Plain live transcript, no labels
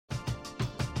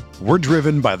We're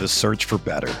driven by the search for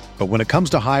better. But when it comes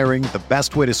to hiring, the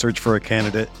best way to search for a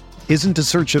candidate isn't to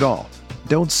search at all.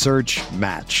 Don't search,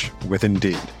 match with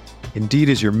Indeed. Indeed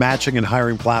is your matching and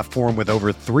hiring platform with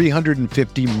over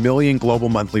 350 million global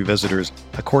monthly visitors,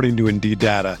 according to Indeed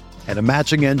data, and a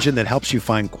matching engine that helps you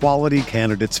find quality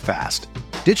candidates fast.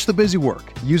 Ditch the busy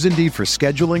work. Use Indeed for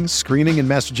scheduling, screening, and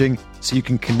messaging so you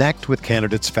can connect with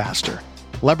candidates faster.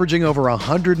 Leveraging over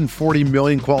 140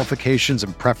 million qualifications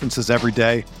and preferences every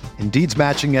day, Indeed's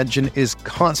matching engine is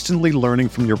constantly learning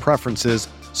from your preferences,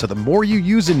 so the more you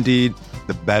use Indeed,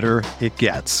 the better it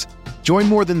gets. Join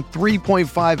more than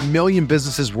 3.5 million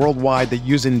businesses worldwide that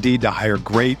use Indeed to hire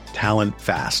great talent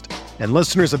fast. And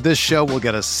listeners of this show will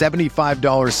get a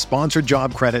 $75 sponsored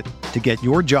job credit to get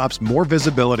your jobs more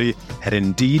visibility at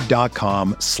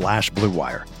Indeed.com/Blue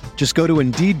Wire. Just go to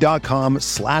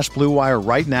Indeed.com/Blue Wire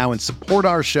right now and support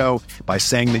our show by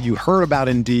saying that you heard about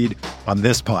Indeed on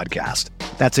this podcast.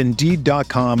 That's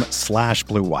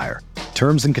Indeed.com/Blue Wire.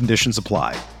 Terms and conditions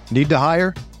apply. Need to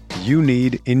hire? You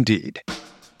need Indeed.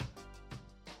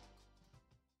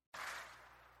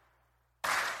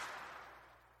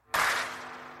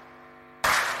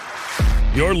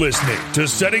 You're listening to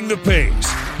Setting the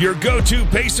Pace, your go-to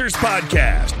Pacers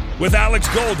podcast with Alex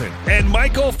Golden and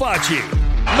Michael Facci.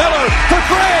 Miller for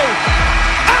three.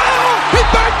 Oh, he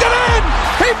backed it in.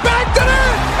 He backed it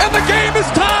in. And the game is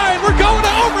tied. We're going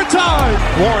to overtime.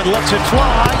 Warren lets it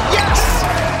fly. Yes.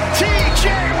 T.J.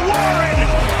 Warren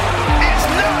is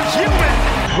not human.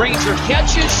 Granger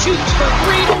catches, shoots for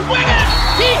three to win it.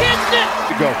 He hits it.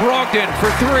 Go. Brogdon for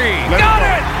three. Got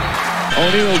it.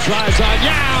 O'Neal drives on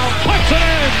Yao. Puts it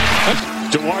in.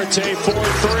 Duarte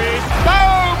 4-3.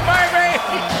 Boom, baby.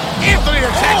 Anthony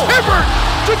attacks. Hibbert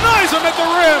denies him at the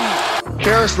rim.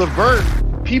 Karis LeVert,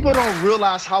 people don't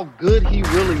realize how good he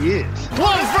really is.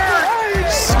 LeVert,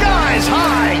 skies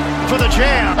high for the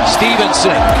jam.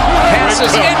 Stevenson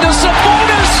passes into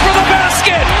Sabonis for the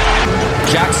basket.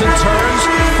 Jackson turns,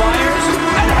 fires,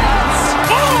 and hits.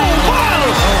 Oh, wow.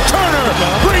 Turner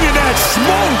bringing that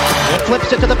smoke.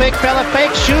 Flips it to the big fella,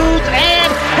 fake shoots,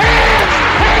 and hits!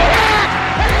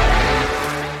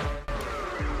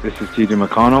 This is TJ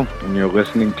McConnell, and you're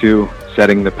listening to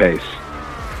Setting the Pace.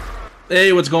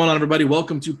 Hey, what's going on, everybody?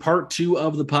 Welcome to part 2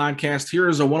 of the podcast. Here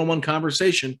is a one-on-one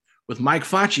conversation with Mike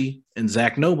Facci and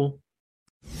Zach Noble.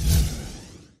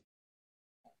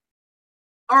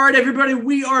 All right, everybody,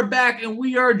 we are back, and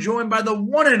we are joined by the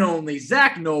one and only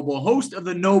Zach Noble, host of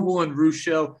the Noble and Roos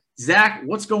Show. Zach,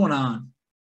 what's going on?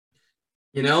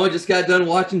 You know, I just got done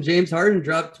watching James Harden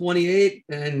drop 28,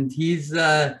 and he's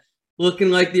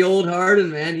looking like the old Harden,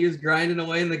 man. He was grinding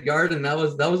away in the Garden. That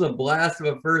was a blast of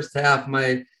a first half.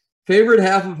 My favorite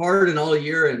half of Harden all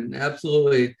year, and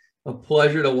absolutely a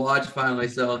pleasure to watch finally.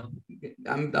 So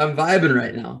I'm vibing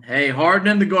right now. Hey, Harden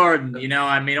in the Garden,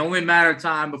 only a matter of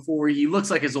time before he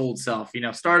looks like his old self.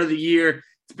 Start of the year,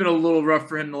 it's been a little rough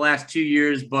for him the last 2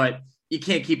 years, but you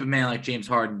can't keep a man like James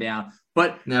Harden down.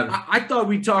 But I thought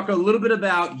we'd talk a little bit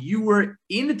about, you were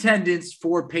in attendance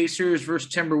for Pacers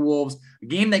versus Timberwolves, a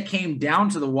game that came down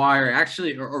to the wire,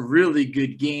 actually a really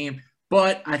good game.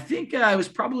 But I think it was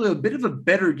probably a bit of a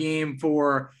better game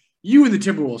for you and the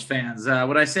Timberwolves fans,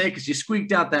 would I say, because you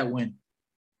squeaked out that win.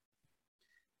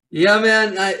 Yeah,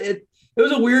 man, it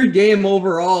was a weird game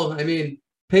overall. I mean,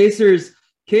 Pacers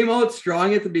came out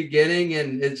strong at the beginning,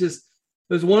 and it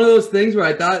was one of those things where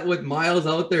I thought with Miles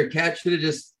out there, Cat should have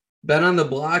just been on the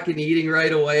block and eating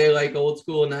right away like old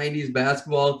school 90s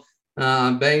basketball,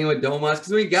 banging with Domas.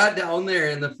 Because we got down there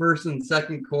in the first and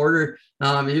second quarter,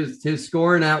 he was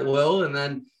scoring at will, and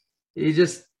then he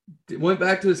just went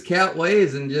back to his Cat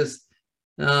ways and just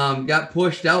got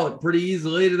pushed out pretty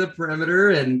easily to the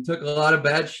perimeter and took a lot of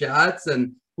bad shots.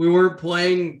 And we weren't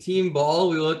playing team ball.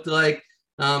 We looked like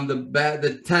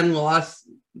the 10 lost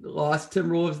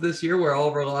Timberwolves this year, where all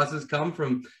of our losses come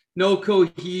from no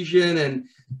cohesion and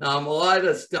a lot of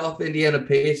the stuff Indiana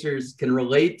Pacers can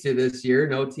relate to this year.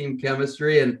 No team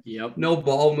chemistry and no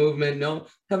ball movement.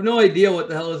 Have no idea what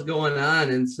the hell is going on.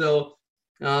 And so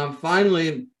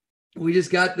finally, we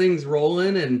just got things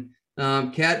rolling, and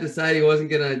Cat decided he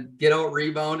wasn't going to get out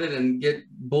rebounded and get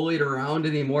bullied around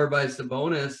anymore by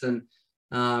Sabonis, and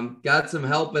got some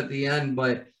help at the end.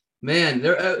 But man,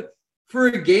 for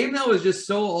a game that was just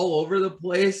so all over the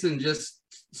place and just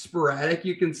sporadic,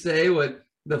 you can say, with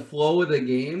the flow of the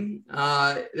game,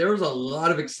 there was a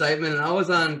lot of excitement. And I was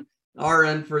on our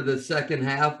end for the second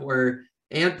half, where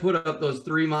Ant put up those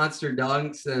 3 monster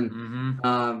dunks and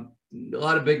a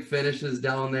lot of big finishes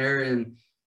down there. And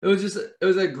it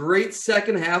was a great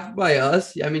second half by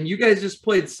us. I mean, you guys just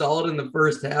played solid in the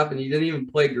first half, and you didn't even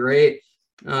play great.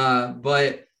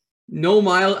 But no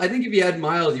Miles. I think if you had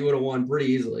Miles, you would have won pretty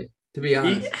easily, to be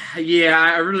honest. Yeah,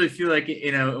 I really feel like,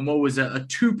 in what was a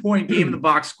 2-point game in the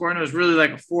box score, and it was really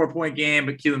like a 4-point game,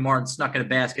 but Keelan Martin snuck in a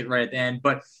basket right at the end.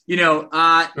 But,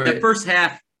 the first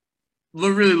half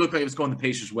really looked like it was going the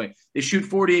Pacers' way. They shoot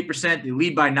 48%. They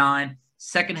lead by 9.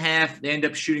 Second half, they end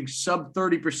up shooting sub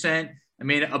 30%. I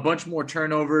mean, a bunch more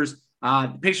turnovers.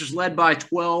 The Pacers led by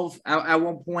 12 at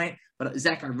one point. But,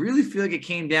 Zach, I really feel like it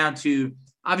came down to,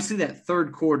 obviously, that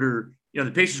third quarter,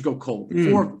 the Pacers go cold.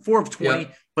 4 of 20.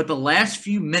 Yep. But the last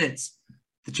few minutes,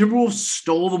 the Timberwolves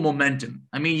stole the momentum.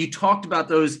 I mean, you talked about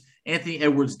those Anthony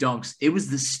Edwards dunks. It was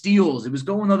the steals. It was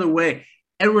going the other way.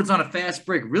 Edwards on a fast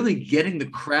break, really getting the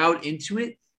crowd into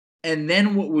it. And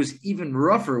then what was even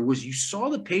rougher was you saw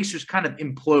the Pacers kind of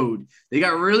implode. They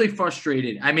got really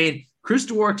frustrated. I mean, Chris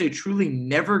Duarte truly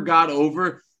never got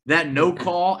over that no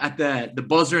call at the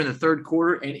buzzer in the third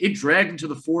quarter, and it dragged into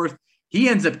the fourth. He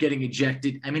ends up getting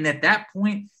ejected. I mean, at that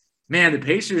point, man, the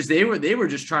Pacers, they were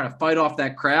just trying to fight off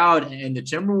that crowd, and the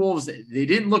Timberwolves, they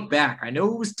didn't look back. I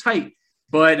know it was tight,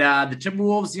 but the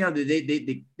Timberwolves,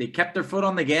 they kept their foot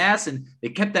on the gas and they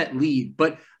kept that lead.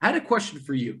 But I had a question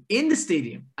for you. In the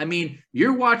stadium, I mean,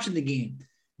 you're watching the game.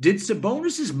 Did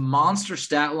Sabonis's monster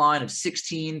stat line of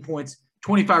 16 points,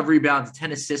 25 rebounds,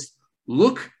 10 assists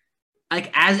look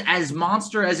like as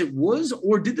monster as it was,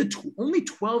 or did the only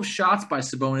 12 shots by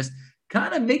Sabonis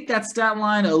kind of make that stat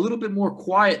line a little bit more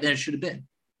quiet than it should have been?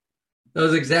 That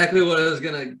was exactly what I was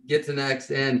going to get to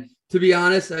next. And to be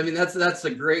honest, I mean, that's a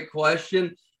great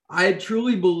question. I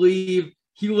truly believe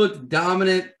he looked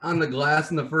dominant on the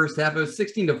glass in the first half. It was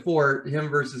 16-4, him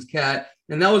versus Cat.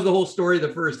 And that was the whole story of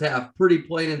the first half. Pretty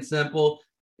plain and simple.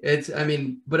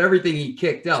 But everything he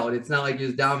kicked out, it's not like he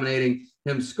was dominating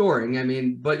him scoring. I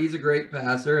mean, but he's a great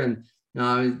passer and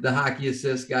the hockey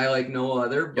assist guy like no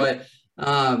other. But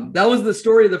that was the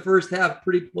story of the first half.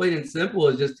 Pretty plain and simple.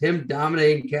 It's just him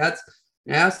dominating Cat's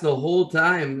ass the whole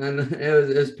time. And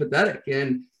it was pathetic.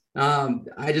 And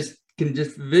I just can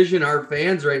vision our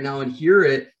fans right now and hear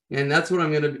it. And that's what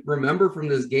I'm going to remember from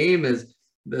this game is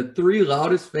the 3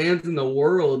 loudest fans in the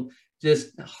world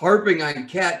just harping on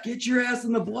Cat. Get your ass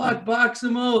in the block, box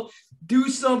him out, do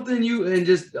something.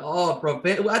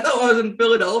 Profane. I thought I was in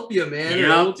Philadelphia, man, in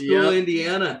old school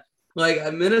Indiana.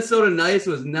 Like Minnesota Nice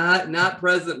was not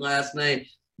present last night.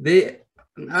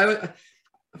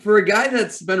 For a guy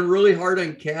that's been really hard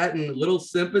on Cat and little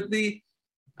sympathy,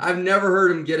 I've never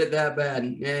heard him get it that bad.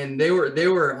 And they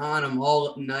were on him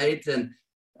all night. And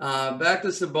back to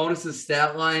Sabonis'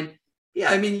 stat line. Yeah,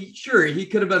 I mean, sure, he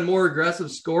could have been more aggressive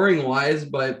scoring-wise,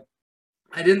 but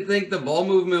I didn't think the ball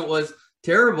movement was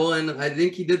terrible, and I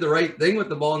think he did the right thing with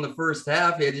the ball in the first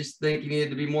half. I just think he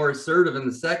needed to be more assertive in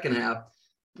the second half.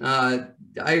 I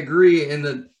agree. In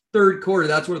the third quarter,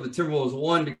 that's where the Timberwolves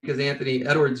won because Anthony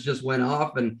Edwards just went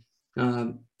off and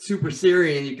Super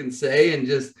Syrian, you can say, and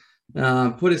just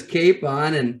put his cape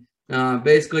on and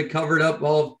basically covered up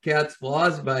all of Cat's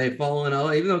flaws by falling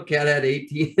out, even though Cat had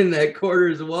 18 in that quarter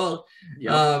as well,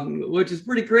 which is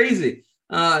pretty crazy.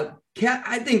 I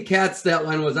think Cat's stat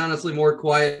line was honestly more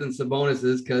quiet than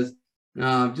Sabonis's because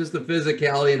just the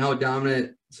physicality and how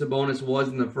dominant Sabonis was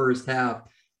in the first half.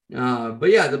 But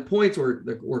yeah, the points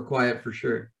were quiet for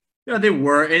sure. Yeah, they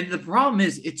were. And the problem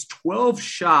is it's 12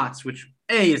 shots, which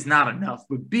A, is not enough,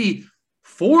 but B,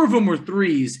 4 of them were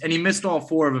threes, and he missed all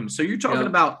 4 of them. So you're talking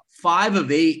about 5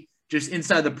 of 8 just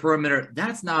inside the perimeter.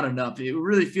 That's not enough. It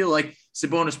really feel like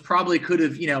Sabonis probably could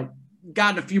have,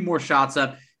 gotten a few more shots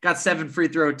up, got 7 free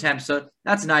throw attempts. So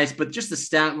that's nice. But just the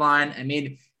stat line, I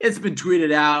mean, it's been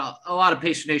tweeted out. A lot of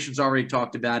Patient Nation's already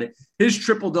talked about it. His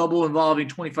triple-double involving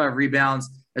 25 rebounds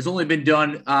has only been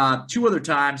done 2 other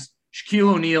times.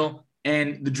 Shaquille O'Neal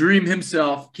and the Dream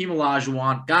himself, Keem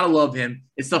Olajuwon. Gotta love him.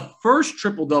 It's the first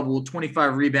triple-double with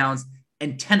 25 rebounds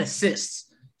and 10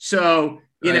 assists. So,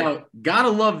 gotta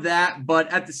love that.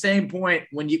 But at the same point,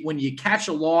 when you catch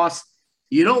a loss,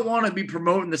 you don't want to be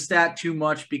promoting the stat too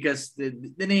much because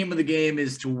the name of the game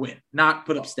is to win, not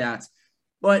put up stats.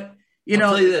 But, I'll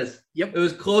tell you this. Yep. It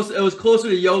was close. It was closer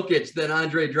to Jokic than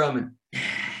Andre Drummond.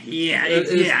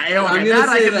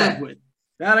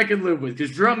 That I could live with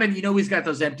because Drummond, he's got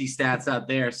those empty stats out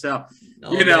there. So,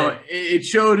 it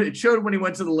showed when he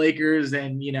went to the Lakers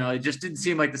and, it just didn't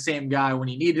seem like the same guy when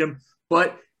he needed him.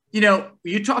 But,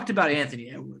 you talked about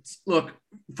Anthony Edwards. Look,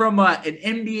 from an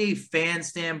NBA fan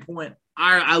standpoint,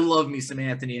 I love me some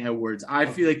Anthony Edwards. I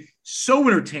feel like so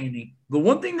entertaining. The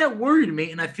one thing that worried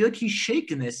me, and I feel like he's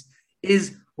shaking this,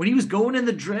 is when he was going in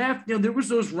the draft, there was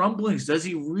those rumblings. Does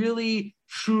he really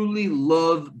truly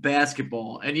love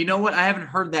basketball? And you know what? I haven't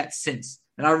heard that since,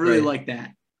 and I really like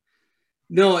that.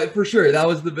 No, for sure. That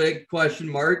was the big question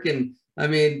mark. And I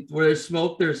mean, where there's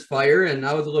smoke, there's fire. And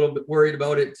I was a little bit worried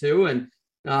about it too. And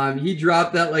he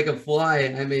dropped that like a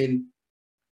fly. I mean,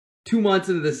 2 months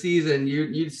into the season,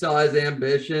 you saw his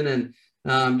ambition and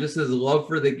just his love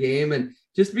for the game. And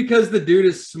just because the dude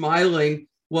is smiling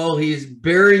while he's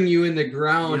burying you in the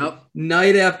ground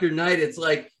night after night, it's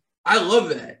like, I love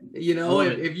that. You know,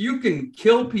 if you can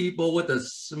kill people with a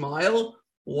smile,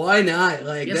 why not?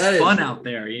 Like, that is fun out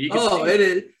there.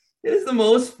 It is the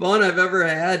most fun I've ever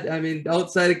had. I mean,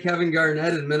 outside of Kevin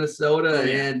Garnett in Minnesota.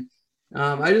 And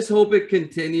I just hope it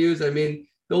continues. I mean,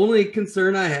 the only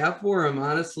concern I have for him,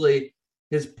 honestly,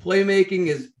 his playmaking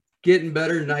is getting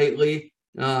better nightly.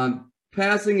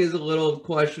 Passing is a little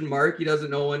question mark. He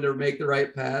doesn't know when to make the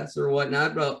right pass or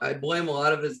whatnot, but I blame a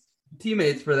lot of his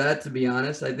teammates for that, to be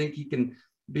honest. I think he can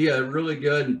be a really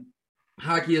good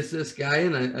hockey assist guy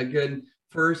and a good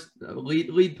first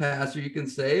lead passer, you can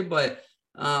say. But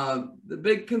the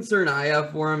big concern I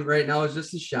have for him right now is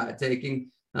just his shot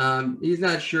taking. He's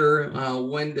not sure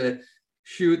when to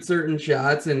shoot certain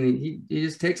shots, and he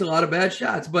just takes a lot of bad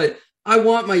shots. But I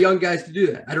want my young guys to do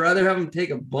that. I'd rather have them take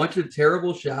a bunch of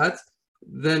terrible shots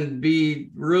than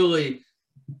be really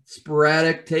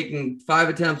sporadic, taking 5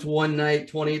 attempts one night,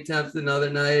 20 attempts another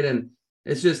night. And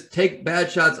it's just take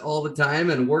bad shots all the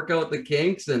time and work out the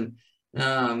kinks and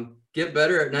get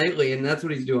better at nightly. And that's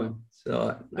what he's doing.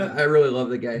 So I really love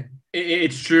the guy.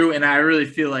 It's true. And I really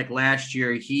feel like last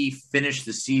year he finished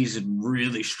the season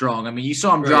really strong. I mean, you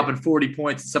saw him dropping 40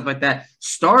 points and stuff like that.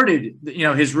 Started,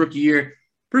 his rookie year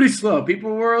pretty slow.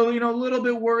 People were, a little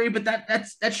bit worried, but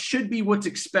that should be what's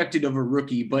expected of a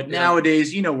rookie. But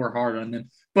nowadays, we're hard on them.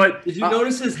 But did you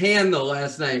notice his hand though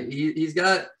last night? He's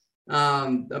got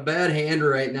a bad hand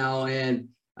right now, and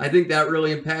I think that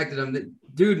really impacted him. The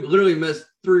dude literally missed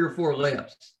 3 or 4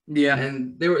 layups. Yeah,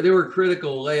 and they were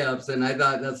critical layups, and I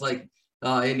thought that's like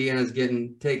Indiana's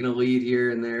taking a lead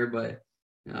here and there, but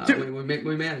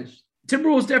we managed.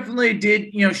 Timberwolves definitely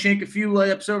did, shank a few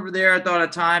layups over there. I thought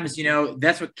at times,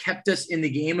 that's what kept us in the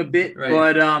game a bit. Right.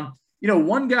 But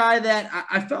one guy that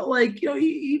I felt like,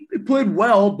 he played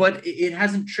well, but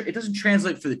it doesn't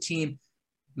translate for the team.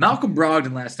 Malcolm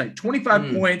Brogdon last night,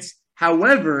 25 points.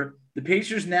 However, the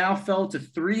Pacers now fell to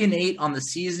 3-8 on the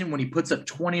season when he puts up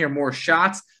 20 or more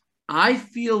shots. I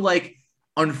feel like,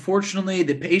 unfortunately,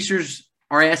 the Pacers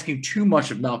are asking too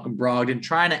much of Malcolm Brogdon,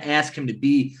 trying to ask him to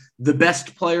be the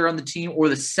best player on the team or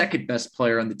the second best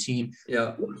player on the team.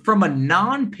 Yeah. From a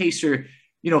non-Pacer,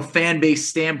 fan base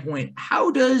standpoint,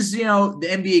 how does, the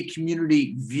NBA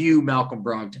community view Malcolm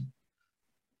Brogdon?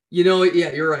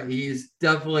 Yeah, you're right. He's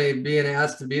definitely being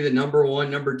asked to be the number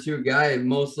 1, number 2 guy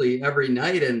mostly every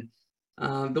night. And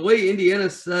the way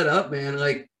Indiana's set up, man,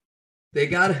 like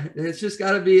it's just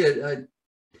got to be a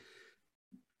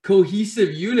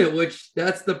cohesive unit, which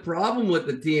that's the problem with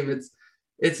the team.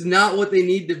 It's not what they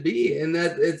need to be. And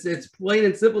that it's plain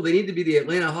and simple. They need to be the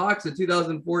Atlanta Hawks of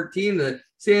 2014, the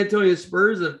San Antonio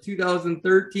Spurs of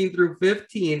 2013 through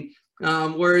 15,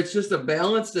 where it's just a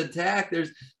balanced attack.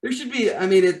 There should be, I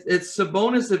mean, it's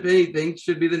Sabonis, if anything,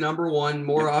 should be the number 1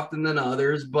 more often than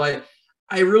others, but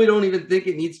I really don't even think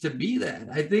it needs to be that.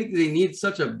 I think they need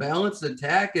such a balanced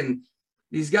attack, and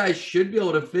these guys should be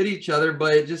able to fit each other,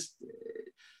 but it's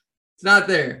not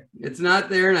there. It's not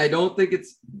there, and I don't think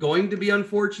it's going to be,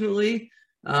 unfortunately,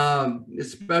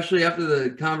 especially after the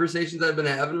conversations I've been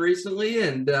having recently.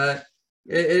 And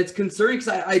it's concerning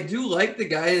because I do like the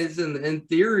guys, in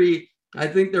theory. I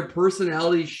think their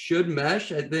personalities should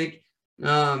mesh. I think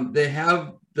they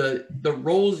have the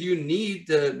roles you need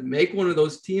to make one of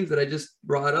those teams that I just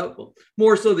brought up.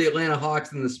 More so the Atlanta Hawks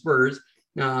than the Spurs,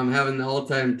 having the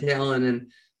all-time talent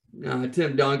and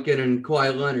Tim Duncan and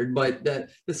Kawhi Leonard, but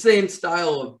the same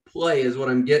style of play is what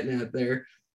I'm getting at there.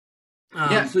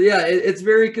 So it's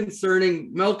very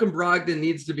concerning. Malcolm Brogdon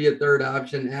needs to be a third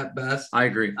option at best. I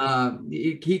agree.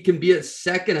 He can be a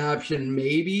second option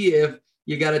maybe if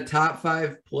you got a top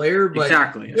 5 player, but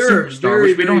exactly, there are superstar,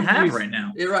 which we don't have right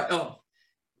now. You're right. Oh,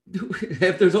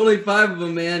 if there's only 5 of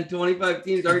them, man, 25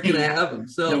 teams aren't going to have them.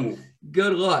 So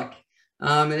good luck.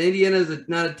 And Indiana's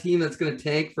not a team that's going to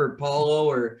tank for Paulo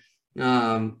or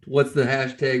what's the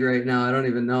hashtag right now? I don't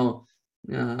even know.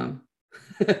 It's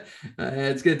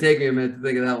going to take me a minute to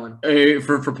think of that one.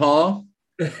 For Paulo?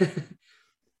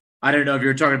 I don't know if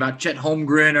you're talking about Chet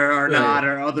Holmgren or not,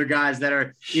 or other guys that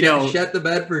are, Chet the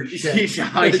Bedford. Chet.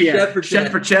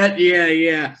 Chet for Chet.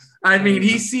 Yeah. I mean,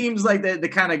 he seems like the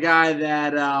kind of guy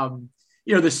that, the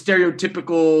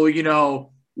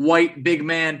stereotypical, white big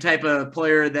man type of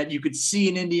player that you could see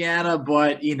in Indiana,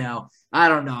 but, I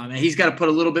don't know. I mean, he's got to put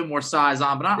a little bit more size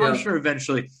on, but I'm sure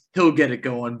eventually he'll get it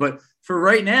going. But for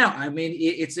right now, I mean,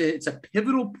 it's a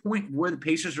pivotal point where the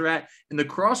Pacers are at in the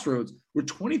crossroads. We're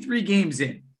 23 games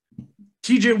in.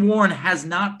 TJ Warren has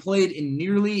not played in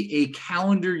nearly a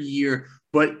calendar year,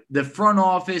 but the front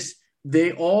office,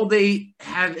 they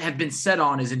have been set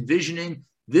on is envisioning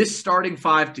this starting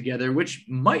five together, which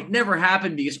might never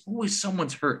happen because always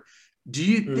someone's hurt. Do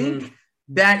you think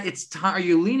that it's time? Are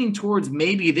you leaning towards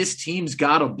maybe this team's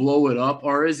got to blow it up?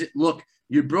 Or is it, look,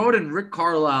 you brought in Rick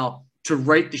Carlisle to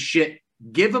right the shit,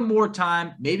 give him more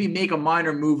time, maybe make a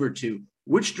minor move or two.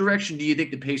 Which direction do you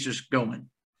think the Pacers go in?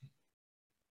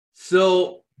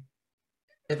 So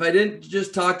if I didn't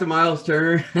just talk to Miles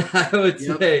Turner,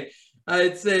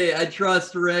 I'd say I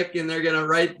trust Rick and they're going to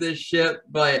right this ship,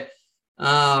 but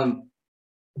I'm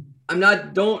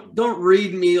not, don't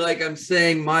read me like I'm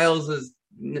saying Miles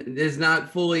is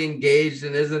not fully engaged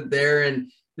and isn't there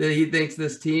and that he thinks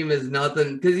this team is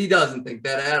nothing, because he doesn't think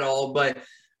that at all. But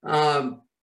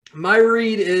my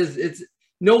read is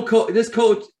this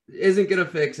coach isn't going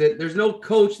to fix it. There's no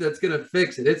coach that's going to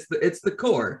fix it. It's the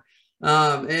core.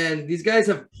 And these guys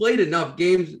have played enough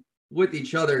games with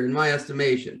each other, in my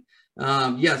estimation.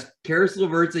 Yes, Caris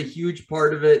LeVert's a huge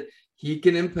part of it. He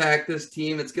can impact this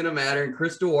team. It's going to matter. And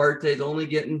Chris Duarte is only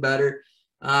getting better.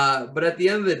 But at the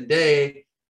end of the day,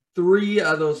 3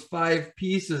 of those 5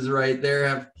 pieces right there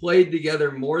have played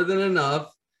together more than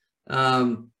enough.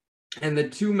 And the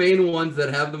 2 main ones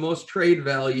that have the most trade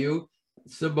value,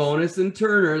 Sabonis and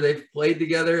Turner, they've played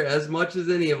together as much as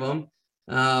any of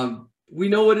them. We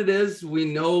know what it is. We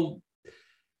know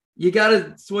you got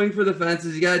to swing for the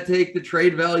fences. You got to take the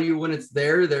trade value when it's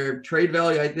there. Their trade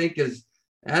value, I think, is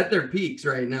at their peaks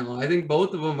right now. I think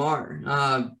both of them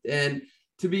are. And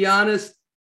to be honest,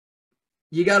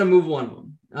 you got to move one of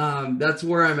them. That's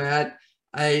where I'm at.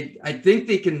 I think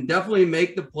they can definitely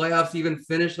make the playoffs, even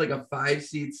finish like a 5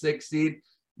 seed, 6 seed.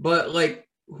 But like,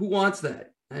 who wants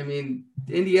that? I mean,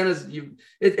 Indiana's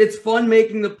it's fun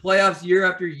making the playoffs year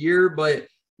after year, but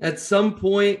at some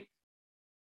point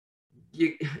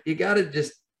you got to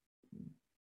just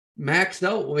max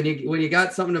out when you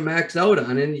got something to max out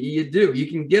on, and you do. You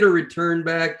can get a return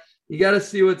back. You got to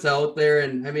see what's out there.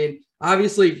 And I mean,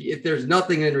 obviously, if there's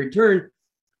nothing in return,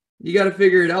 you got to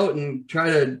figure it out and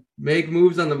try to make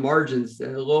moves on the margins,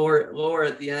 lower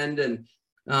at the end. And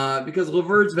because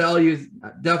LeVert's value is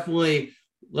definitely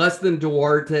less than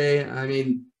Duarte. I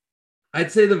mean,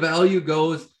 I'd say the value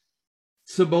goes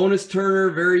Sabonis,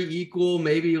 Turner, very equal,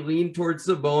 maybe lean towards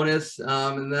Sabonis.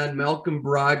 And then Malcolm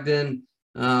Brogdon,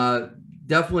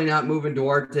 definitely not moving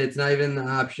Duarte. It's not even in the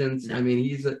options. I mean,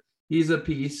 he's a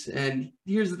piece. And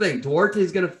here's the thing, Duarte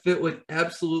is going to fit with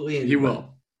absolutely anyone. He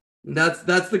will.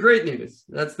 That's the great news.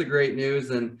 That's the great news.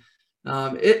 And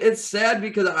it's sad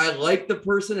because I like the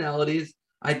personalities.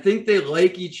 I think they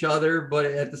like each other, but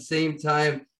at the same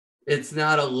time, it's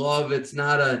not a love. It's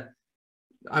not a,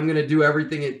 I'm going to do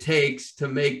everything it takes to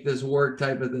make this work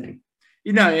type of thing.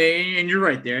 You know, and you're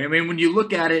right there. I mean, when you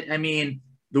look at it, I mean,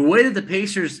 the way that the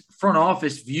Pacers front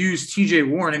office views TJ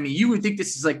Warren, I mean, you would think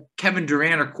this is like Kevin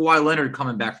Durant or Kawhi Leonard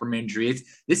coming back from injury.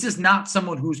 This is not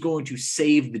someone who's going to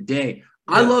save the day.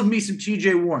 Yeah. I love me some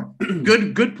TJ Warren.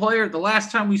 Good player. The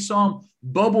last time we saw him,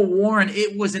 Bubble Warren,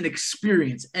 it was an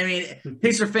experience. I mean,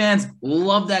 Pacer fans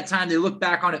love that time. They look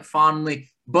back on it fondly,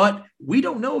 but we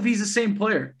don't know if he's the same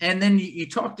player. And then you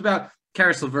talked about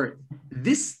Caris LeVert.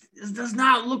 This does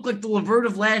not look like the LeVert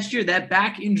of last year. That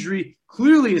back injury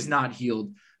clearly is not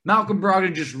healed. Malcolm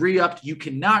Brogdon just re-upped. You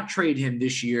cannot trade him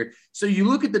this year. So you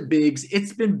look at the bigs.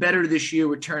 It's been better this year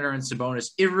with Turner and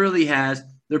Sabonis. It really has.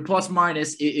 Their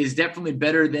plus-minus is definitely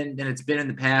better than it's been in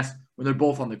the past when they're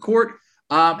both on the court.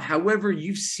 However,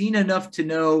 you've seen enough to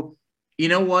know, you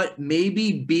know what,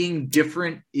 maybe being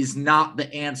different is not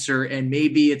the answer, and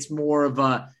maybe it's more of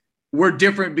a we're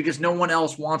different because no one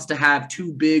else wants to have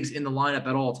 2 bigs in the lineup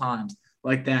at all times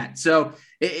like that. So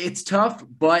it's tough,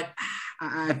 but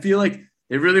I feel like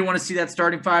they really want to see that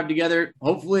starting 5 together.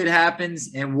 Hopefully it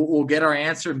happens, and we'll get our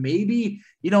answer. Maybe,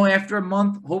 after a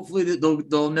month, hopefully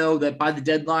they'll know that by the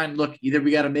deadline, look, either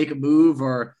we got to make a move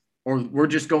or we're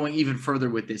just going even further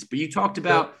with this. But you talked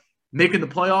about making the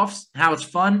playoffs, how it's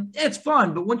fun. It's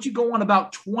fun, but once you go on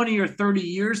about 20 or 30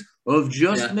 years of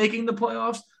just making the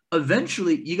playoffs,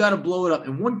 eventually you got to blow it up.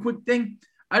 And one quick thing,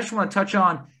 I just want to touch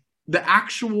on the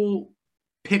actual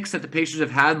picks that the Pacers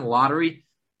have had in the lottery.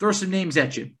 Throw some names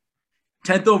at you.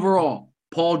 10th overall,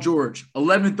 Paul George.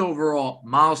 11th overall,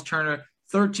 Miles Turner.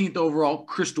 13th overall,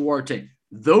 Chris Duarte.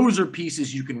 Those are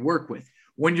pieces you can work with.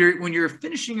 When you're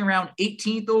finishing around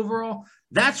 18th overall,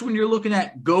 that's when you're looking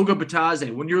at Goga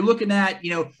Bitadze. When you're looking at,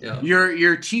 your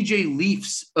TJ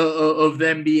Leafs of the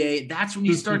NBA, that's when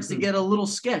he starts to get a little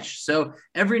sketch. So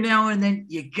every now and then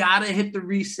you got to hit the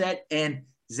reset. And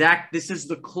Zach, this is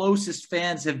the closest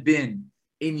fans have been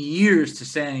in years to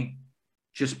saying,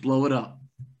 just blow it up.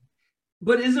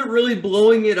 But is it really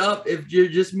blowing it up if you're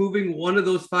just moving one of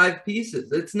those 5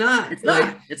 pieces? It's not.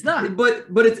 It's not.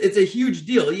 But it's a huge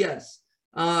deal, yes.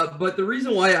 But the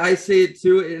reason why I say it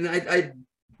too, and I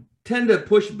tend to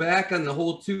push back on the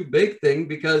whole too big thing,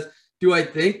 because do I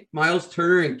think Miles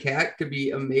Turner and Cat could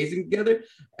be amazing together?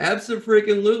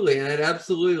 Absolutely. And I'd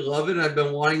absolutely love it. I've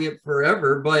been wanting it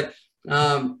forever. But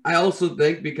I also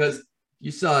think, because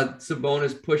you saw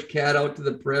Sabonis push Cat out to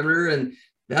the perimeter, and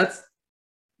that's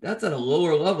at a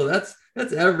lower level. That's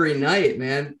every night,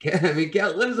 man.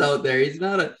 Cat lives out there. He's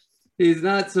not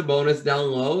Sabonis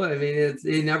down low. I mean,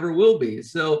 he never will be.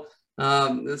 So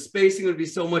the spacing would be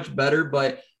so much better.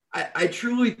 But I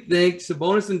truly think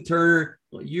Sabonis and Turner,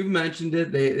 you've mentioned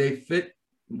it, they fit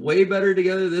way better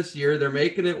together this year. They're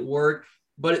making it work.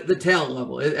 But the talent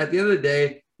level, at the end of the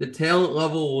day, the talent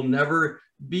level will never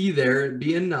be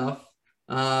enough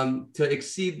to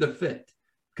exceed the fit,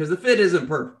 because the fit isn't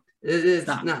perfect. It's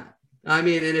not. I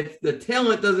mean, and if the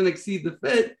talent doesn't exceed the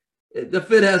fit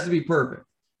has to be perfect.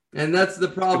 And that's the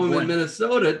problem in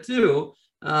Minnesota too.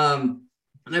 And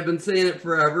I've been saying it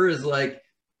forever, is like,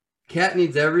 Cat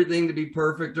needs everything to be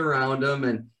perfect around him.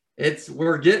 And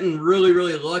we're getting really,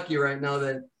 really lucky right now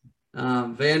that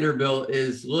Vanderbilt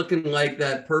is looking like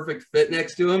that perfect fit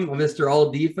next to him, Mr.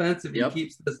 All Defense, if he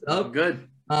keeps this up. Good.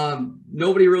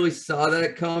 Nobody really saw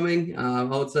that coming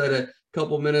outside a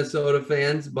couple Minnesota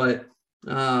fans, but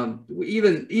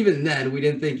even then, we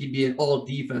didn't think he'd be an all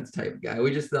defense type of guy.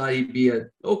 We just thought he'd be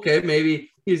maybe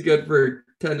he's good for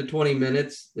 10 to 20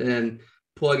 minutes and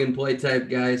plug and play type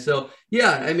guy. So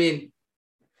yeah, I mean,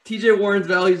 TJ Warren's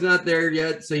value's not there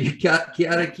yet, so you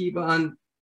gotta keep on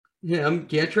him.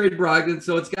 Can't trade Brogdon,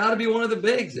 so it's got to be one of the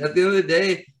bigs. At the end of the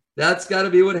day, that's got to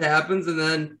be what happens. And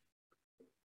then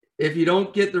if you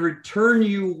don't get the return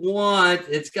you want,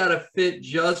 it's got to fit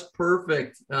just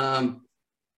perfect.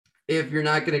 If you're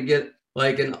not going to get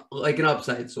like an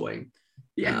upside swing.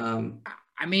 Yeah.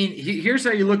 I mean, here's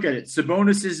how you look at it.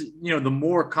 Sabonis is, the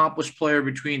more accomplished player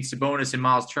between Sabonis and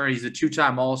Miles Turner. He's a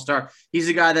 2-time All-Star. He's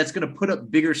a guy that's going to put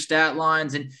up bigger stat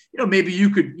lines. And, maybe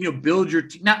you could, build your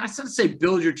team. Not to say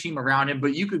build your team around him,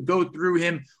 but you could go through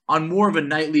him on more of a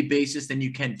nightly basis than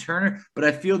you can Turner. But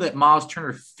I feel that Miles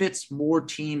Turner fits more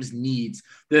teams' needs.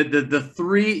 The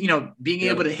three, being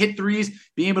able to hit threes,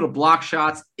 being able to block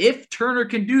shots. If Turner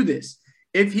can do this,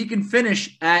 if he can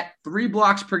finish at 3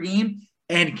 blocks per game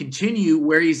and continue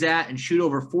where he's at and shoot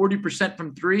over 40%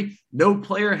 from 3, no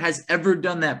player has ever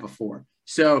done that before.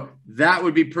 So that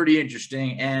would be pretty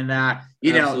interesting. And, that's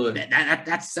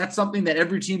something that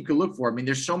every team could look for. I mean,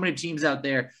 there's so many teams out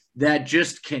there that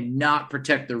just cannot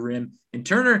protect the rim. And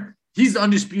Turner, he's the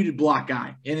undisputed block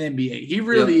guy in the NBA. He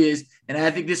really is. And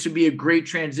I think this would be a great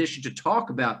transition to talk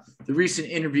about the recent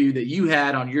interview that you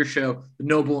had on your show, the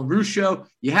Noble and Roos Show.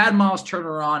 You had Miles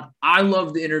Turner on. I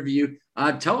love the interview.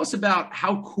 Tell us about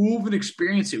how cool of an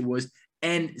experience it was.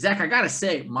 And Zach, I got to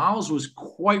say, Miles was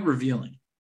quite revealing.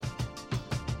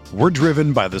 We're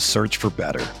driven by the search for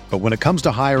better. But when it comes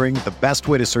to hiring, the best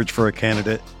way to search for a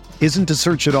candidate isn't to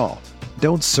search at all.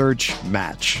 Don't search,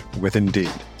 match with Indeed.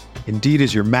 Indeed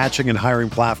is your matching and hiring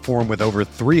platform with over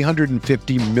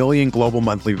 350 million global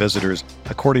monthly visitors,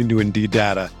 according to Indeed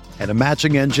data, and a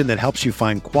matching engine that helps you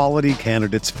find quality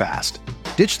candidates fast.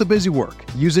 Ditch the busy work.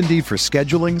 Use Indeed for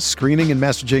scheduling, screening, and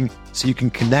messaging so you can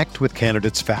connect with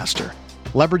candidates faster.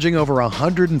 Leveraging over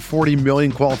 140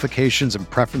 million qualifications and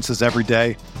preferences every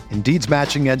day, Indeed's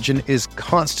matching engine is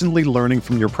constantly learning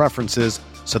from your preferences,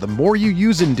 so the more you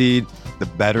use Indeed, the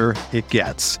better it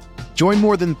gets. Join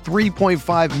more than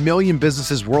 3.5 million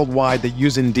businesses worldwide that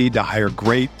use Indeed to hire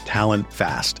great talent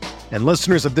fast. And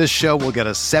listeners of this show will get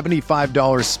a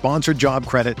 $75 sponsored job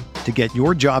credit to get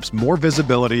your jobs more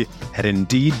visibility at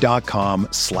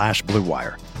Indeed.com/Blue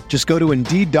Wire. Just go to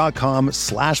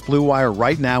Indeed.com/Blue Wire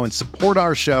right now and support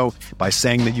our show by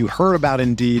saying that you heard about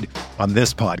Indeed on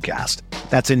this podcast.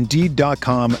 That's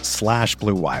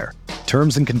Indeed.com/Blue Wire.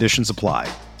 Terms and conditions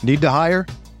apply. Need to hire?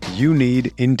 You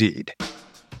need Indeed.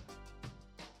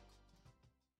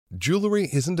 Jewelry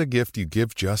isn't a gift you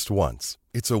give just once.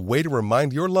 It's a way to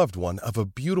remind your loved one of a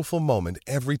beautiful moment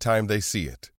every time they see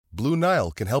it. Blue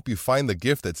Nile can help you find the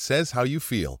gift that says how you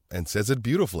feel and says it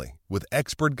beautifully, with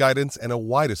expert guidance and a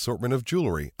wide assortment of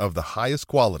jewelry of the highest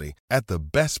quality at the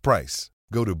best price.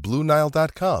 Go to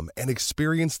BlueNile.com and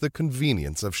experience the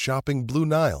convenience of shopping Blue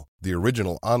Nile, the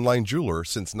original online jeweler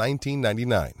since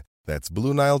 1999. That's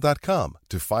BlueNile.com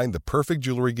to find the perfect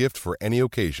jewelry gift for any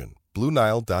occasion.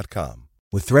 BlueNile.com.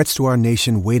 With threats to our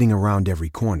nation waiting around every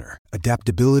corner,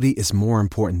 adaptability is more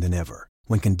important than ever.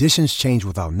 When conditions change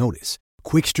without notice,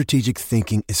 quick strategic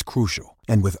thinking is crucial.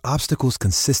 And with obstacles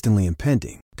consistently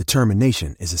impending,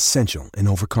 determination is essential in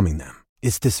overcoming them.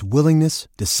 It's this willingness,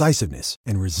 decisiveness,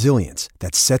 and resilience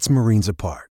that sets Marines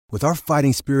apart. With our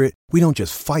fighting spirit, we don't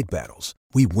just fight battles,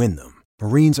 we win them.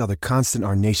 Marines are the constant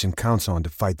our nation counts on to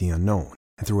fight the unknown.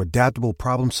 And through adaptable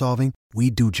problem solving, we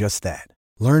do just that.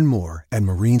 Learn more at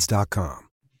Marines.com.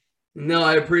 No,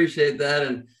 I appreciate that.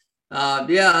 And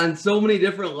on so many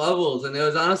different levels. And it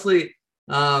was honestly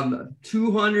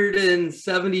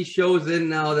 270 shows in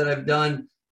now that I've done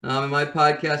in my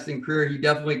podcasting career. He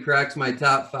definitely cracks my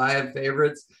top 5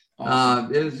 favorites.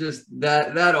 Awesome. It was just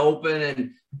that open, and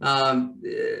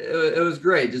it was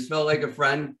great. Just felt like a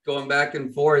friend going back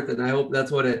and forth. And I hope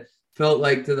that's what it felt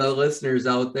like to the listeners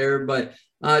out there. But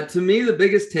to me, the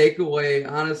biggest takeaway,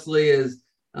 honestly, is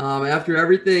after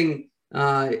everything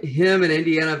him and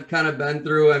Indiana have kind of been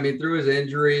through, I mean, through his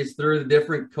injuries, through the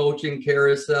different coaching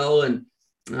carousel, and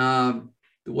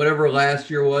whatever last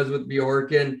year was with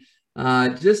Bjorken,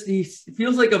 just he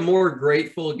feels like a more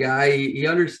grateful guy. He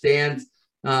understands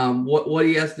what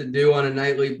he has to do on a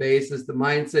nightly basis, the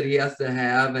mindset he has to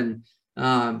have, and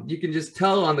you can just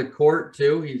tell on the court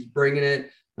too. He's bringing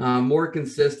it more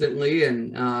consistently,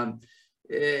 and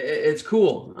it's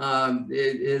cool.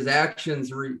 His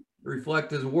actions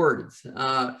reflect his words.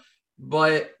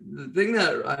 But the thing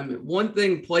that one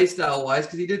thing play style wise,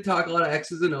 because he did talk a lot of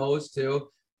X's and O's too.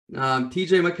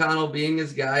 TJ McConnell being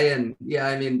his guy, and yeah,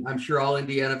 I mean, I'm sure all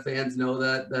Indiana fans know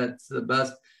that that's the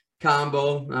best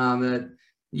combo that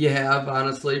you have,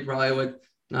 honestly, probably with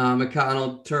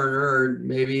McConnell, Turner, or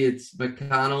maybe it's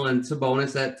McConnell and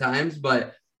Sabonis at times,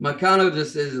 but McConnell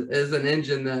just is an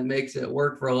engine that makes it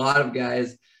work for a lot of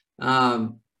guys.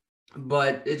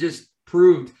 But it just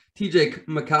proved TJ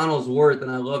McConnell's worth,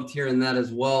 and I loved hearing that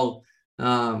as well.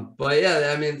 But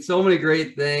yeah, I mean, so many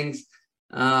great things.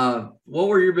 What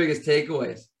were your biggest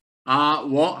takeaways?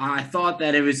 Well, I thought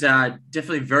that it was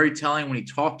definitely very telling when he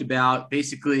talked about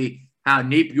basically how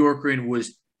Nate Bjorkgren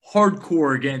was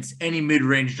hardcore against any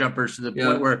mid-range jumpers to the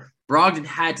point where Brogdon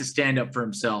had to stand up for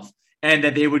himself, and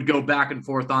that they would go back and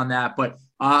forth on that. But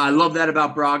I love that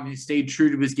about Brogdon. He stayed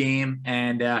true to his game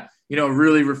and,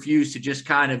 really refused to just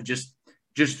kind of just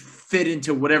fit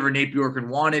into whatever Nate Bjorkgren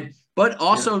wanted. But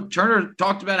also Turner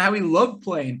talked about how he loved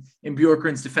playing in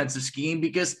Bjorkgren's defensive scheme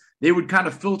because they would kind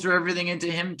of filter everything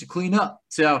into him to clean up.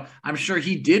 So I'm sure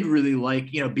he did really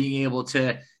like, being able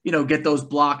to, get those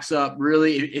blocks up.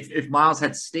 Really, if Miles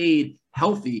had stayed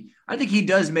healthy, I think he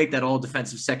does make that all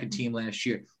defensive second team last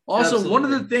year. Also, absolutely. One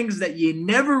of the things that you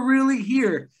never really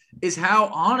hear is how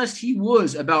honest he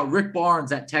was about Rick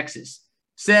Barnes at Texas.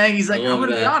 Saying he's like, I'm going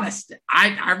to be honest,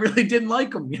 I really didn't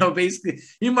like him. Basically,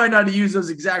 he might not have used those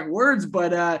exact words,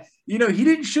 but, he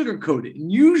didn't sugarcoat it.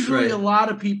 And usually a lot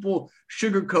of people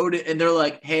sugarcoat it and they're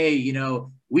like, hey,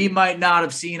 we might not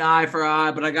have seen eye for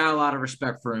eye, but I got a lot of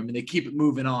respect for him. And they keep it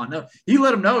moving on. No, he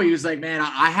let him know. He was like, man,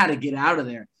 I had to get out of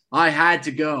there. I had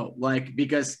to go,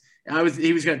 because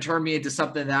he was going to turn me into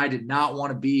something that I did not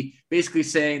want to be, basically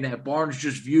saying that Barnes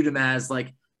just viewed him as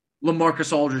like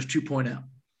LaMarcus Aldridge 2.0.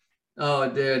 Oh,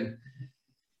 dude.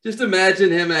 Just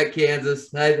imagine him at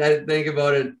Kansas. I think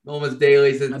about it almost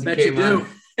daily since he came on.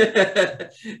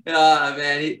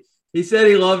 Man, he said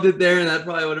he loved it there, and that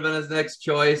probably would have been his next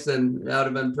choice, and that would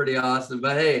have been pretty awesome.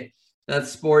 But, hey,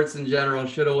 that's sports in general.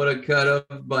 Shoulda, woulda, coulda.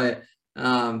 But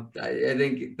I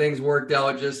think things worked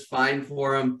out just fine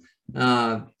for him.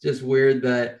 Just weird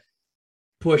that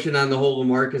pushing on the whole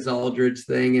LaMarcus Aldridge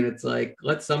thing, and it's like,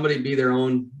 let somebody be their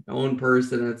own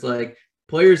person. And it's like,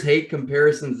 players hate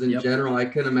comparisons in general. I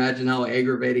couldn't imagine how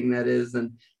aggravating that is.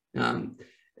 And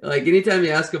like anytime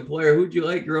you ask a player, who'd you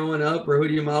like growing up, or who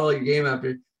do you model your game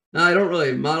after? No, I don't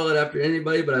really model it after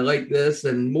anybody, but I like this.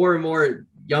 And more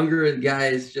younger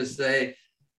guys just say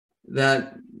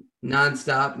that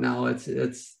nonstop now.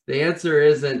 It's the answer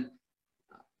isn't,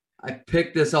 I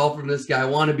picked this all from this guy, I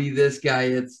want to be this guy.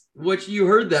 It's which you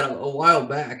heard that a while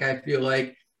back, I feel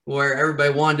like, where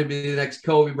everybody wanted to be the next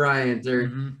Kobe Bryant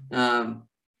or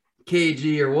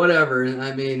KG or whatever. And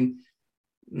I mean,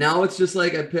 now it's just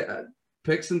like I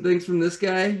pick some things from this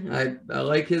guy. I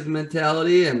like his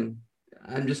mentality, and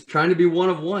I'm just trying to be one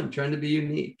of one, trying to be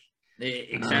unique.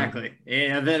 Exactly.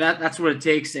 That's what it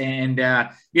takes. And,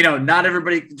 not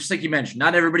everybody, just like you mentioned,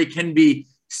 not everybody can be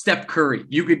Steph Curry.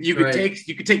 You could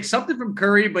take something from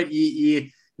Curry, but you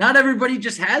not everybody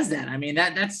just has that. I mean,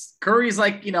 that's Curry's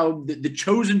like, the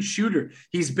chosen shooter.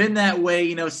 He's been that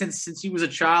way, since he was a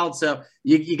child. So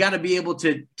you got to be able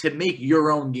to make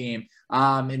your own game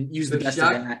and use the best of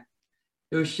that.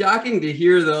 It was shocking to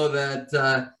hear, though,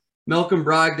 that Malcolm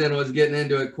Brogdon was getting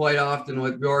into it quite often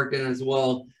with Bjorken as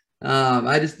well.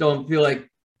 I just don't feel like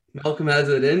Malcolm has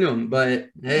it in him, but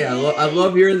hey, I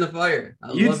love hearing the fire.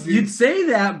 You'd say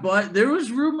that, but there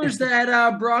was rumors that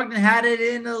Brogdon had it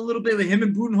in a little bit with him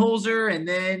and Budenholzer, and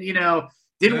then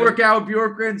didn't work out with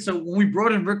Bjorken. So when we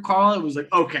brought in Rick Carlisle, it was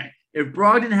like, okay, if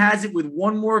Brogdon has it with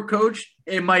one more coach,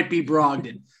 it might be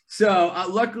Brogdon. So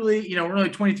luckily, we're only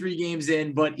 23 games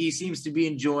in, but he seems to be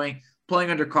enjoying playing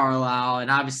under Carlisle,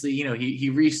 and obviously, he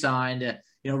re-signed.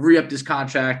 Re-upped his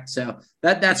contract. So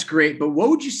that's great. But what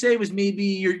would you say was maybe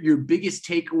your biggest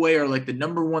takeaway or like the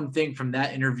number one thing from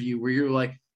that interview where you're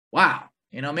like, wow,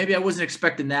 maybe I wasn't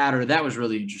expecting that, or that was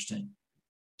really interesting?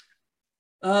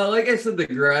 Like I said, the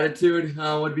gratitude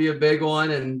would be a big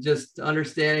one, and just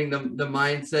understanding the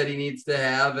mindset he needs to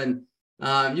have. And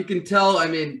you can tell,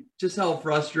 just how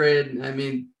frustrated,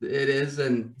 it is.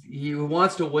 And he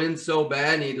wants to win so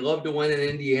bad, and he'd love to win in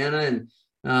Indiana. And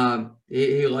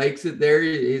he likes it there.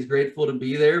 He's grateful to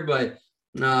be there, but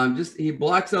he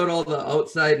blocks out all the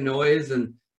outside noise,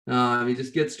 and he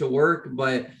just gets to work.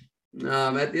 But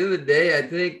at the end of the day, I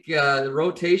think the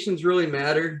rotations really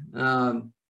matter.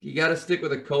 You got to stick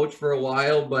with a coach for a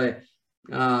while, but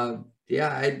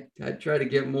I'd try to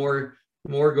get more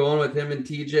going with him and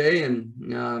TJ.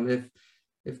 And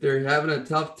if they're having a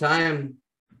tough time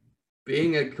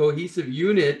being a cohesive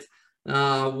unit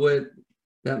with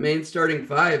that main starting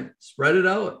five, spread it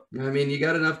out. You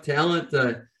got enough talent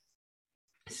to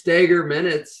stagger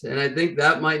minutes. And I think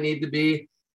that might need to be,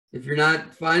 if you're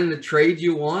not finding the trade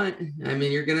you want,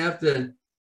 you're going to have to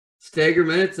stagger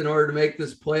minutes in order to make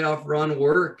this playoff run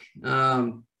work.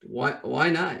 Why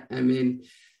not?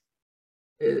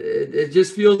 It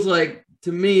just feels like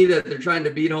to me that they're trying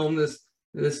to beat home this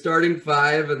starting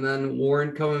five, and then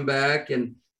Warren coming back,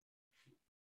 and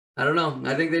I don't know.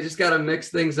 I think they just got to mix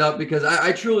things up, because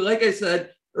I truly, like I said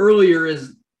earlier,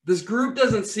 is this group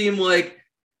doesn't seem like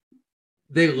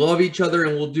they love each other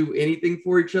and will do anything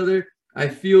for each other. I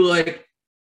feel like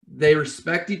they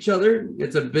respect each other.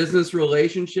 It's a business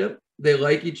relationship. They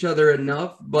like each other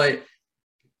enough, but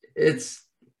it's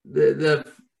the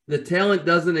talent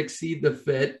doesn't exceed the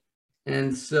fit.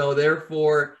 And so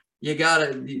therefore you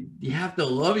have to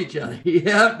love each other. You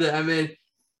have to,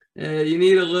 you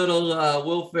need a little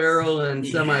Will Ferrell and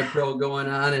semi-pro going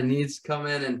on, and he's come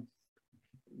in,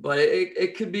 but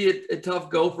it could be a tough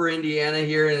go for Indiana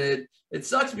here, and it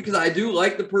sucks because I do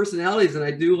like the personalities, and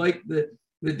I do like the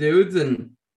dudes,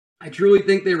 and I truly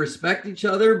think they respect each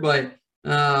other. But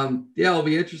it'll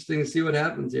be interesting to see what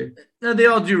happens here. No, they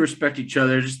all do respect each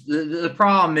other. Just the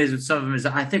problem is with some of them is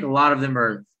I think a lot of them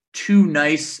are too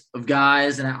nice of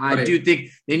guys, and I do think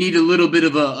they need a little bit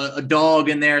of a dog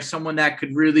in there, someone that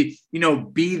could really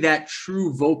be that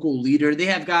true vocal leader. They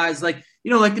have guys like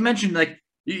like they mentioned, like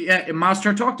Miles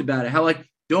Turner talked about it, how like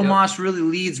Domas really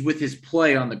leads with his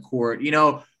play on the court.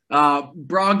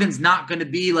 Brogdon's not going to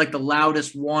be like the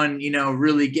loudest one,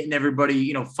 really getting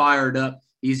everybody fired up.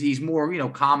 He's more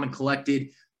calm and collected.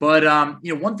 But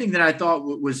one thing that I thought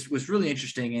was really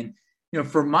interesting, and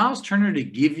for Miles Turner to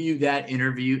give you that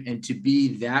interview and to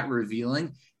be that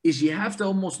revealing, is you have to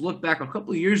almost look back a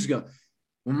couple of years ago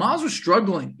when Miles was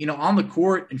struggling, on the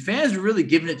court, and fans were really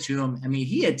giving it to him.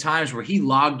 He had times where he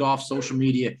logged off social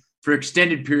media for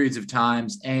extended periods of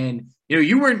times, and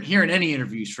you weren't hearing any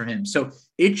interviews from him. So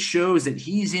it shows that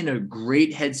he's in a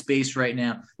great headspace right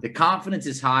now. The confidence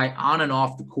is high on and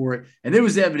off the court, and it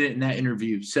was evident in that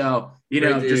interview. So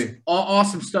just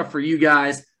awesome stuff for you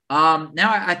guys. Now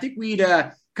I think we'd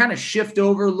kind of shift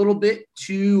over a little bit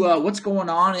to what's going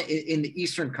on in the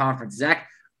Eastern Conference. Zach,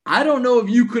 I don't know if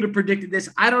you could have predicted this.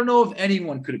 I don't know if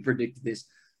anyone could have predicted this.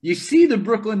 You see the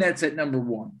Brooklyn Nets at number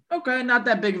 1. Okay, not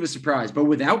that big of a surprise, but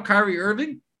without Kyrie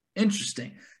Irving,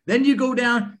 interesting. Then you go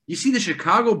down, you see the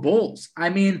Chicago Bulls.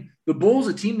 The Bulls,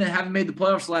 a team that haven't made the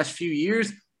playoffs the last few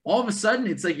years, all of a sudden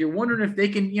it's like you're wondering if they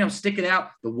can, stick it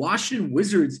out. The Washington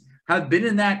Wizards have been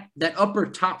in that upper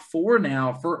top 4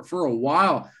 now for a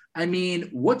while.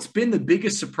 What's been the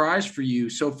biggest surprise for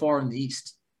you so far in the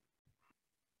East?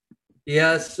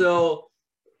 Yeah, so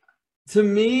to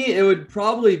me, it would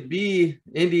probably be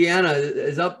Indiana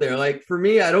is up there. Like for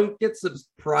me, I don't get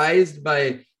surprised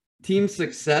by team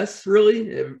success,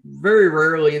 really. Very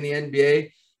rarely in the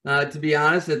NBA. To be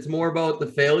honest, it's more about the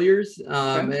failures.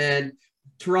 And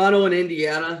Toronto and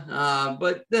Indiana.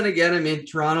 But then again,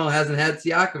 Toronto hasn't had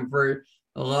Siakam for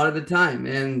a lot of the time.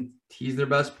 And he's their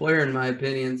best player in my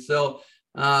opinion. So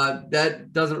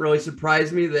that doesn't really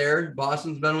surprise me there.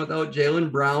 Boston's been without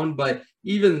Jaylen Brown, but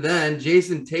even then,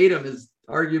 Jason Tatum is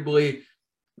arguably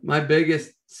my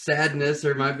biggest sadness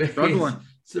or my biggest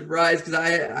surprise, because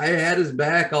I had his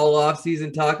back all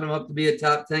offseason, talking him up to be a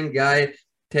top 10 guy,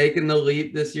 taking the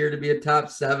leap this year to be a top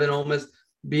 7, almost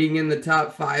being in the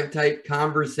top 5 type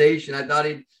conversation. I thought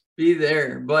he'd be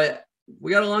there, but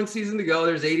we got a long season to go.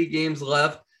 There's 80 games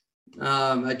left.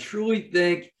 I truly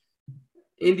think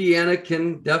Indiana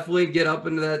can definitely get up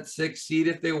into that 6th seed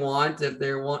if they want, if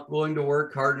they're willing to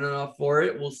work hard enough for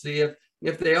it. We'll see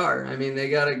if they are. I mean,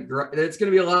 it's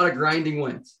going to be a lot of grinding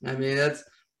wins. I mean, that's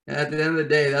at the end of the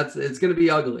day, it's going to be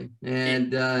ugly,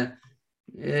 and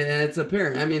it's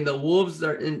apparent. I mean, the Wolves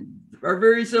are a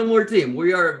very similar team.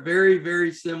 We are very,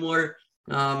 very similar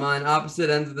on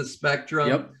opposite ends of the spectrum.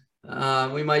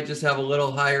 Yep. We might just have a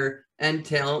little higher end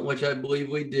talent, which I believe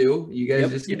we do. You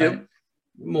guys just get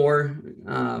more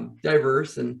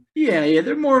diverse, and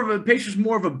they're more of a Pacers,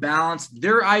 more of a balance.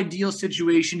 Their ideal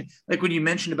situation, like when you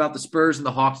mentioned about the Spurs and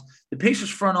the Hawks, the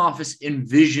Pacers front office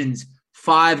envisions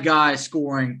 5 guys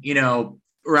scoring,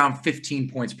 around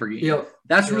 15 points per game.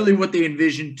 That's really what they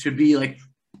envision to be like,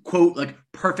 quote, like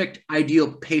perfect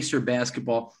ideal Pacer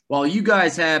basketball. While you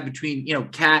guys have between,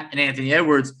 Cat and Anthony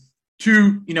Edwards,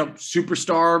 2,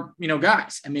 superstar,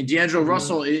 guys. I mean, D'Angelo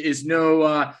Russell is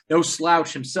no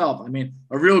slouch himself. I mean,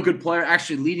 a real good player,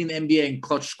 actually leading the NBA in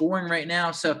clutch scoring right now.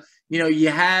 So, you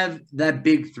have that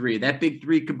big three. That big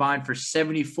three combined for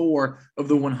 74 of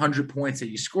the 100 points that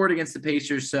you scored against the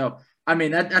Pacers. So, I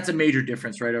mean, that's a major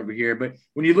difference right over here. But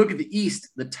when you look at the East,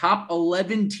 the top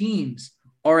 11 teams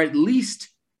are at least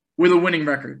with a winning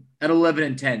record at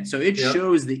 11-10. So it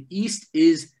shows the East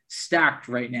is stacked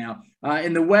right now.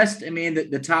 In the West, I mean,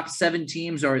 the top 7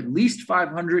 teams are at least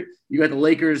 500. You got the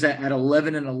Lakers at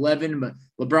 11-11, but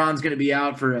LeBron's going to be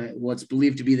out for what's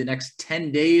believed to be the next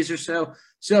 10 days or so.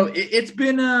 So it's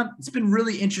been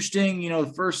really interesting.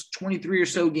 The first 23 or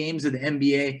so games of the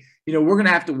NBA. We're going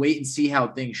to have to wait and see how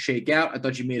things shake out. I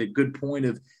thought you made a good point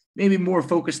of maybe more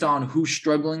focused on who's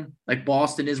struggling, like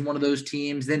Boston is one of those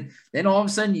teams. Then all of a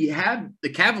sudden you have the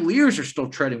Cavaliers are still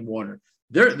treading water.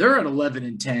 They're at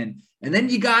 11-10. And then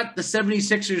you got the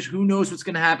 76ers. Who knows what's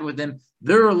going to happen with them?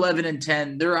 They're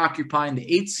 11-10. They're occupying the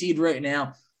 8th seed right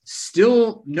now.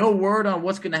 Still no word on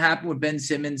what's going to happen with Ben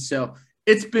Simmons. So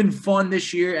it's been fun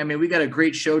this year. I mean, we got a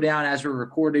great showdown as we're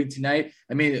recording tonight.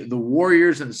 I mean, the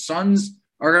Warriors and the Suns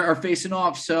are facing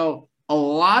off. So a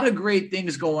lot of great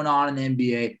things going on in the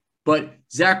NBA. But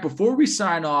Zach, before we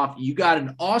sign off, you got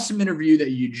an awesome interview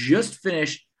that you just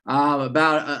finished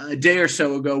about a day or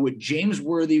so ago with James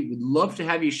Worthy. Would love to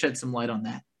have you shed some light on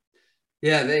that.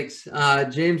 Yeah, thanks.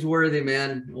 James Worthy,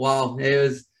 man. Wow. It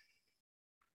was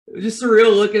just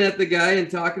surreal looking at the guy and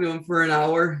talking to him for an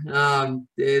hour.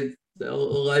 It's a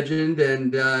legend.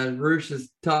 And Roosh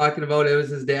is talking about it was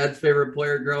his dad's favorite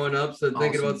player growing up. So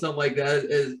thinking about something like that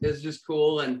is just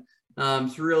cool and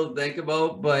surreal to think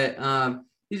about. But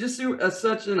he's just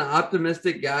such an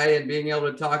optimistic guy, and being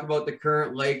able to talk about the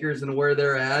current Lakers and where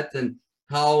they're at and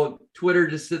how Twitter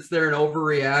just sits there and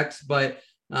overreacts, but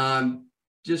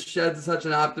just sheds such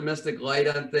an optimistic light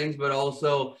on things, but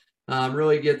also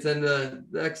really gets into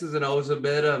the X's and O's a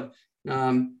bit of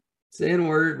saying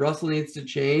where Russell needs to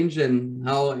change and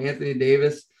how Anthony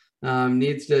Davis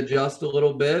needs to adjust a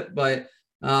little bit. But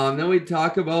then we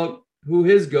talk about who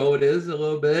his GOAT is a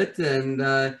little bit,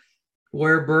 and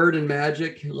where Bird and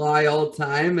Magic lie all the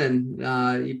time.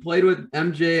 And he played with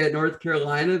MJ at North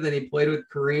Carolina. Then he played with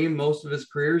Kareem most of his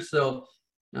career. So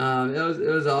it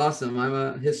was awesome. I'm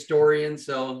a historian,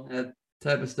 so that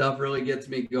type of stuff really gets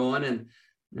me going. And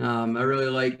I really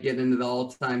like getting into the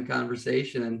all-time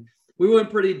conversation. And we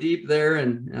went pretty deep there.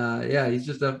 And he's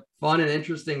just a fun and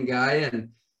interesting guy,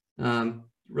 and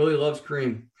really loves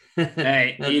Kareem.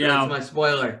 Hey, that's my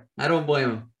spoiler. I don't blame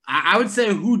him. I would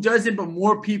say who doesn't, but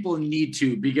more people need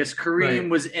to, because Kareem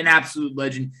was an absolute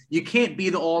legend. You can't be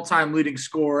the all-time leading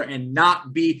scorer and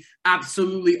not be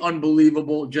absolutely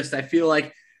unbelievable. Just I feel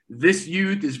like this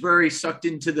youth is very sucked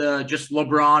into the just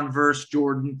LeBron versus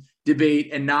Jordan debate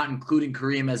and not including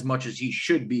Kareem as much as he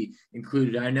should be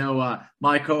included. I know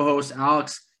my co-host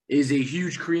Alex is a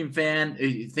huge Kareem fan.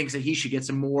 He thinks that he should get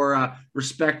some more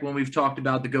respect when we've talked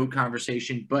about the GOAT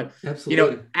conversation. But,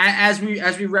 absolutely, as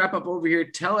we wrap up over here,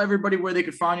 tell everybody where they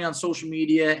could find you on social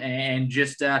media and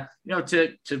just, to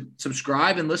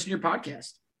subscribe and listen to your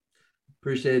podcast.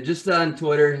 Appreciate it. Just on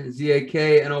Twitter,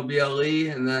 ZAKNOBLE,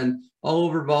 and then all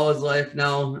over Ball is Life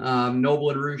now, Noble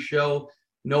and Roosh Show,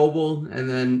 Noble, and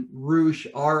then Roosh,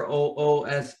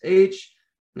 ROOSH.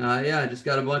 Yeah, just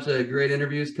got a bunch of great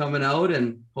interviews coming out,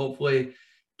 and hopefully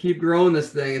keep growing this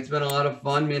thing. It's been a lot of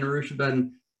fun. Me and Arush have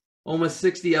been almost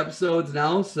 60 episodes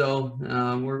now, so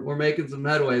we're making some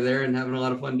headway there and having a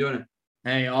lot of fun doing it.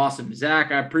 Hey, awesome.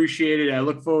 Zach, I appreciate it. I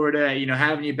look forward to,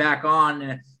 having you back on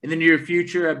in the near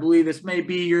future. I believe this may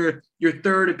be your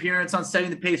third appearance on Setting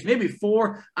the Pace, maybe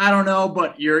 4. I don't know,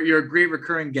 but you're a great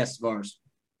recurring guest of ours.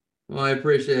 Well, I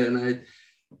appreciate it. And I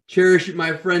cherish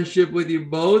my friendship with you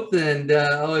both, and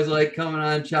I always like coming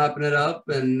on, chopping it up,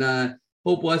 and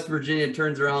hope West Virginia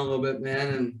turns around a little bit,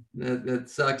 man. And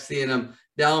that sucks seeing them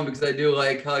down, because I do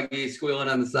like Huggy squealing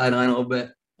on the sideline a little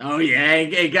bit. Oh, yeah.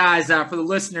 Hey, guys, for the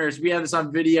listeners, we have this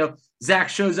on video. Zach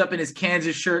shows up in his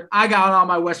Kansas shirt. I got on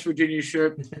my West Virginia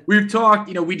shirt. We've talked,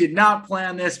 we did not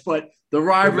plan this, but the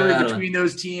rivalry between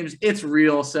those teams, it's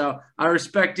real. So I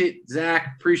respect it.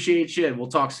 Zach, appreciate you. We'll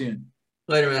talk soon.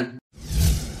 Later, man.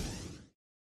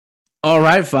 All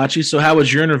right, Facci. So how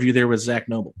was your interview there with Zach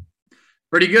Noble?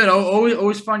 Pretty good.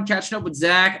 Always fun catching up with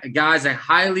Zach. Guys, I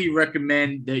highly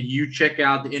recommend that you check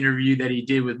out the interview that he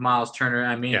did with Miles Turner.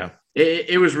 I mean,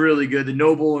 it was really good. The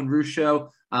Noble and Roos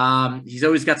show. He's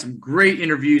always got some great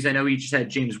interviews. I know he just had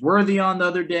James Worthy on the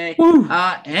other day.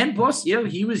 And plus,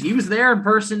 he was there in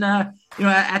person,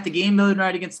 at the game the other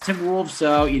night against the Timberwolves.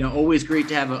 So, always great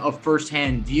to have a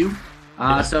firsthand view.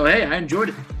 So, hey, I enjoyed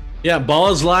it. Yeah,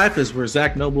 Ball is Life is where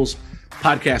Zach Noble's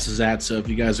podcast is at. So if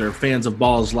you guys are fans of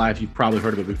Ball is Life, you've probably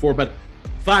heard of it before. But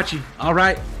Facci, all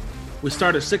right, we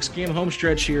start a 6-game home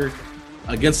stretch here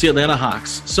against the Atlanta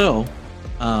Hawks. So,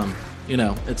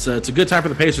 it's a good time for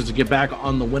the Pacers to get back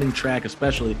on the winning track,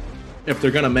 especially if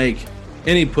they're going to make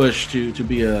any push to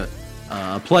be a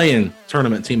play-in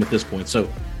tournament team at this point. So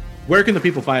where can the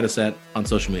people find us at on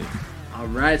social media? All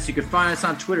right, so you can find us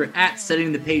on Twitter at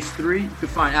SettingThePace3. You can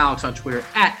find Alex on Twitter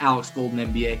at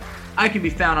AlexGoldenNBA. I can be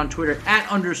found on Twitter at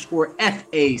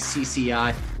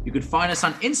 _FACCI. You can find us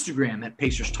on Instagram at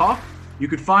Pacers Talk. You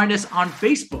can find us on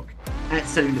Facebook at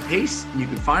Setting the Pace. And you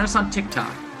can find us on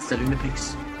TikTok at Setting the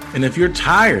Pace. And if you're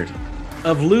tired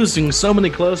of losing so many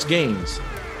close games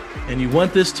and you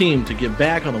want this team to get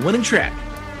back on the winning track,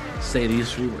 say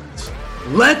these 3 words.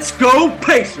 Let's go,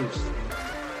 Pacers!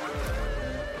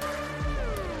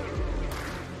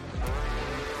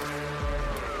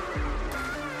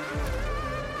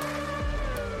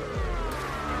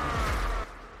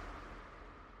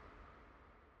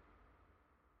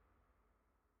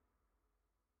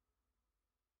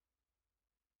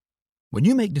 When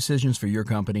you make decisions for your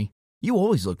company, you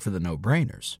always look for the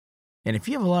no-brainers. And if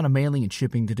you have a lot of mailing and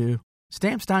shipping to do,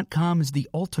 Stamps.com is the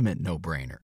ultimate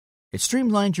no-brainer. It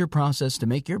streamlines your process to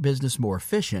make your business more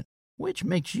efficient, which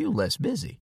makes you less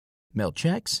busy. Mail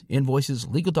checks, invoices,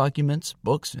 legal documents,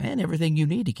 books, and everything you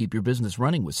need to keep your business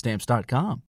running with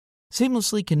Stamps.com.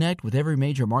 Seamlessly connect with every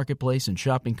major marketplace and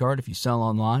shopping cart if you sell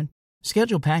online.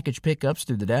 Schedule package pickups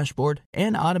through the dashboard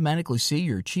and automatically see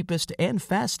your cheapest and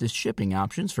fastest shipping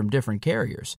options from different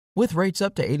carriers, with rates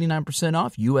up to 89%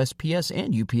 off USPS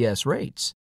and UPS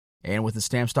rates. And with the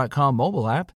Stamps.com mobile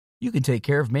app, you can take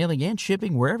care of mailing and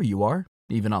shipping wherever you are,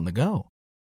 even on the go.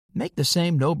 Make the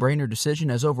same no-brainer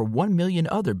decision as over 1 million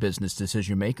other business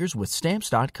decision makers with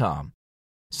Stamps.com.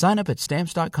 Sign up at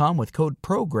Stamps.com with code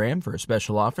PROGRAM for a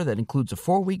special offer that includes a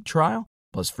 4-week trial,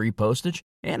 plus free postage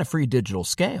and a free digital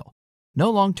scale. No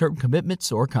long-term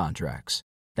commitments or contracts.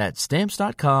 That's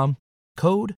Stamps.com,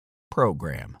 code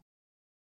PROGRAM.